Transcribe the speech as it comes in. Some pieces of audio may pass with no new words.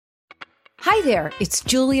Hi there, it's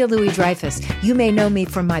Julia Louis-Dreyfus. You may know me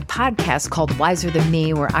from my podcast called Wiser Than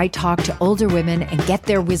Me, where I talk to older women and get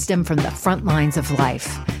their wisdom from the front lines of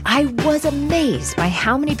life. I was amazed by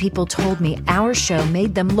how many people told me our show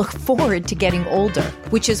made them look forward to getting older,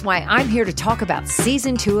 which is why I'm here to talk about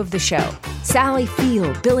season 2 of the show. Sally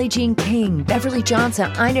Field, Billie Jean King, Beverly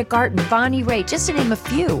Johnson, Ina Garten, Bonnie Raitt, just to name a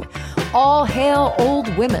few. All hail old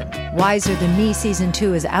women. Wiser Than Me season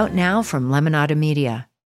 2 is out now from Lemonada Media.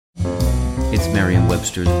 It's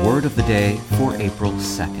Merriam-Webster's Word of the Day for April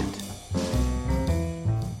 2nd.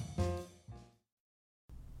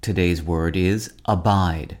 Today's word is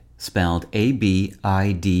abide, spelled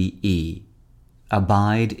A-B-I-D-E.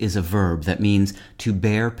 Abide is a verb that means to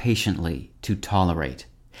bear patiently, to tolerate.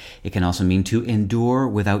 It can also mean to endure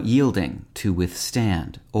without yielding, to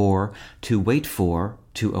withstand, or to wait for,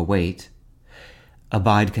 to await.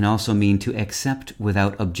 Abide can also mean to accept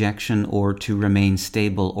without objection or to remain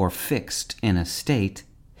stable or fixed in a state.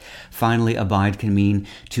 Finally, abide can mean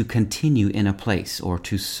to continue in a place or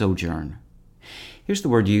to sojourn. Here's the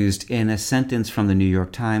word used in a sentence from the New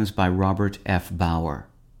York Times by Robert F. Bauer.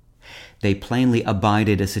 They plainly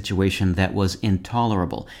abided a situation that was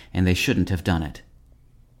intolerable, and they shouldn't have done it.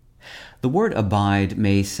 The word abide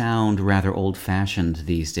may sound rather old-fashioned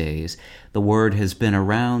these days. The word has been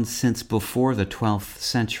around since before the 12th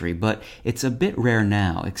century, but it's a bit rare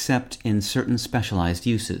now, except in certain specialized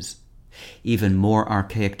uses. Even more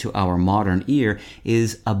archaic to our modern ear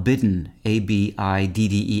is abidden,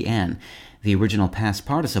 A-B-I-D-D-E-N, the original past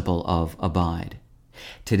participle of abide.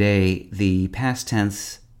 Today, the past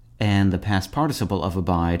tense and the past participle of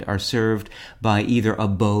abide are served by either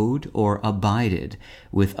abode or abided,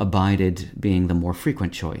 with abided being the more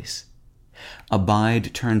frequent choice.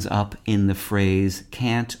 Abide turns up in the phrase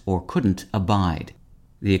can't or couldn't abide.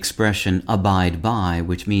 The expression abide by,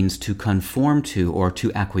 which means to conform to or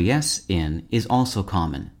to acquiesce in, is also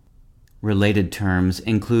common. Related terms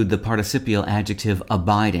include the participial adjective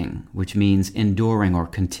abiding, which means enduring or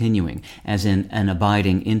continuing, as in an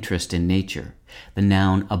abiding interest in nature, the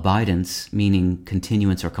noun abidance, meaning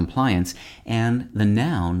continuance or compliance, and the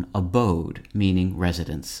noun abode, meaning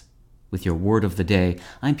residence. With your word of the day,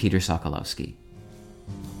 I'm Peter Sokolowski.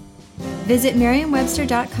 Visit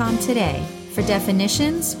Merriam-Webster.com today for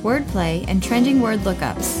definitions, wordplay, and trending word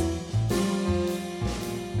lookups.